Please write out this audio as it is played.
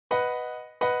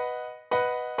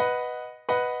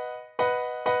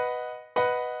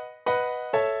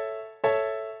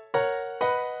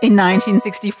In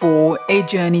 1964, a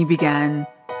journey began,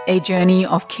 a journey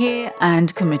of care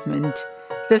and commitment.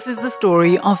 This is the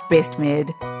story of Bestmed,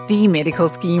 the medical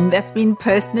scheme that's been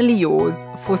personally yours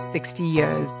for 60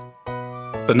 years.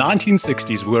 The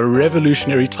 1960s were a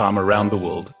revolutionary time around the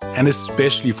world, and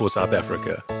especially for South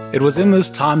Africa. It was in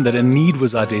this time that a need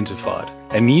was identified,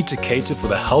 a need to cater for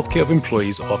the healthcare of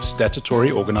employees of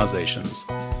statutory organizations.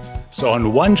 So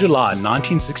on 1 July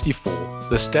 1964,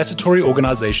 the Statutory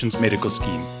Organizations Medical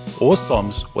Scheme, or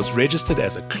SOMS, was registered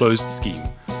as a closed scheme.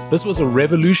 This was a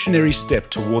revolutionary step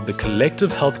toward the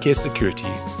collective healthcare security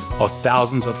of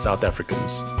thousands of South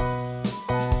Africans.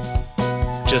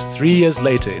 Just 3 years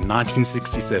later, in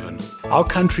 1967, our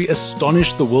country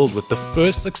astonished the world with the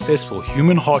first successful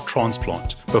human heart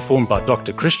transplant performed by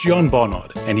Dr. Christian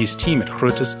Barnard and his team at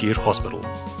Groote Schuur Hospital.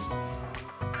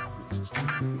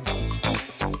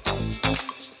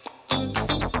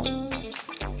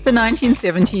 The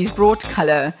 1970s brought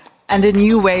colour and a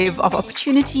new wave of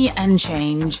opportunity and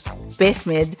change.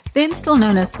 Bestmed, then still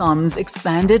known as SOMS,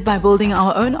 expanded by building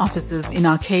our own offices in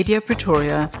Arcadia,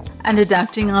 Pretoria, and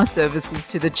adapting our services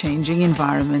to the changing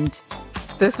environment.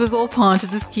 This was all part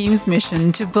of the scheme's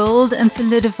mission to build and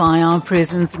solidify our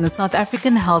presence in the South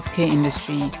African healthcare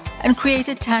industry and create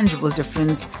a tangible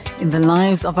difference in the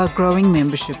lives of our growing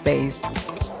membership base.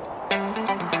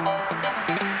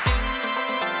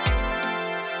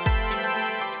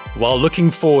 While looking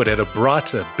forward at a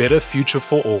brighter, better future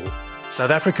for all,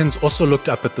 South Africans also looked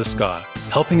up at the sky,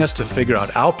 helping us to figure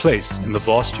out our place in the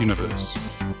vast universe.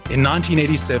 In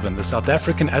 1987, the South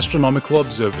African Astronomical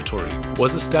Observatory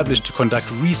was established to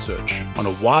conduct research on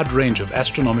a wide range of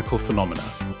astronomical phenomena,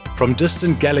 from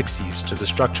distant galaxies to the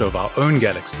structure of our own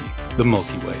galaxy, the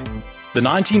Milky Way. The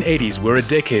 1980s were a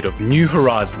decade of new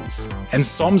horizons, and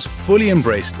SOMS fully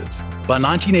embraced it. By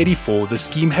 1984, the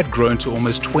scheme had grown to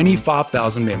almost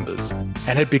 25,000 members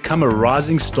and had become a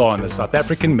rising star in the South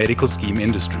African medical scheme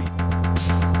industry.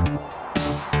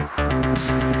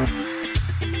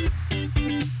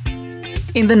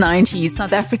 In the 90s,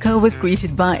 South Africa was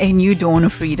greeted by a new dawn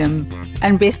of freedom,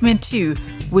 and Bestmed too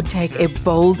would take a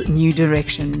bold new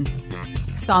direction.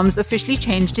 SOMS officially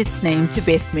changed its name to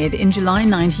Bestmed in July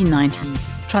 1990,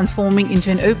 transforming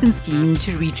into an open scheme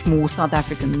to reach more South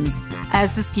Africans.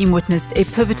 As the scheme witnessed a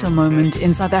pivotal moment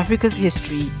in South Africa's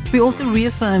history, we also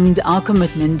reaffirmed our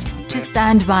commitment to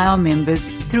stand by our members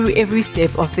through every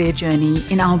step of their journey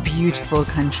in our beautiful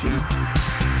country.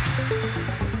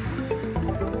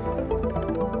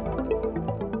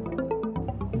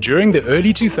 During the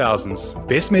early 2000s,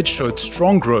 Bestmed showed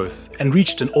strong growth and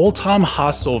reached an all-time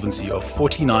high solvency of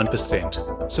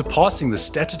 49%, surpassing the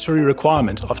statutory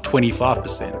requirement of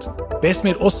 25%.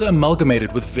 Bestmed also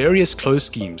amalgamated with various closed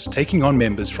schemes, taking on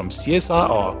members from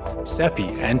CSIR,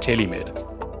 SAPI and Telemed.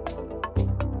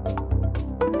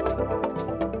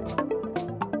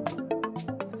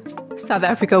 South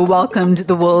Africa welcomed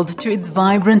the world to its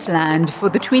vibrant land for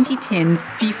the 2010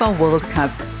 FIFA World Cup,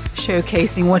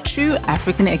 showcasing what true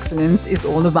African excellence is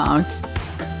all about.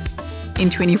 In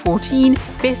 2014,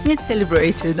 Bestmed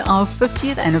celebrated our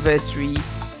 50th anniversary.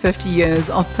 50 years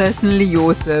of personally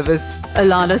yours service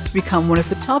allowed us to become one of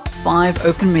the top 5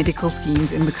 open medical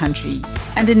schemes in the country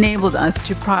and enabled us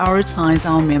to prioritize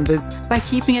our members by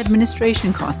keeping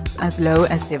administration costs as low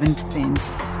as 7%.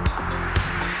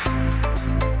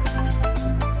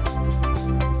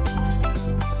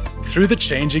 Through the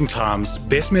changing times,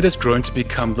 Bestmed has grown to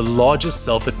become the largest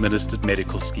self-administered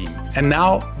medical scheme, and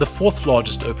now the 4th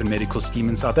largest open medical scheme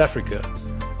in South Africa,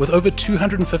 with over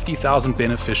 250,000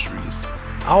 beneficiaries.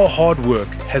 Our hard work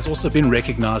has also been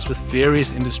recognized with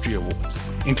various industry awards,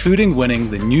 including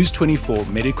winning the News 24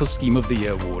 Medical Scheme of the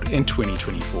Year Award in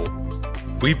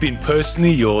 2024. We've been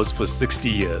personally yours for 60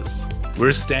 years.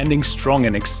 We're standing strong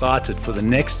and excited for the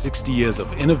next 60 years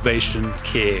of innovation,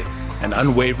 care, and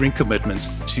unwavering commitment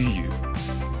to you.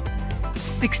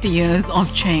 60 years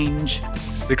of change.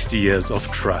 60 years of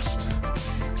trust.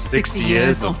 60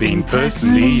 years of being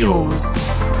personally yours.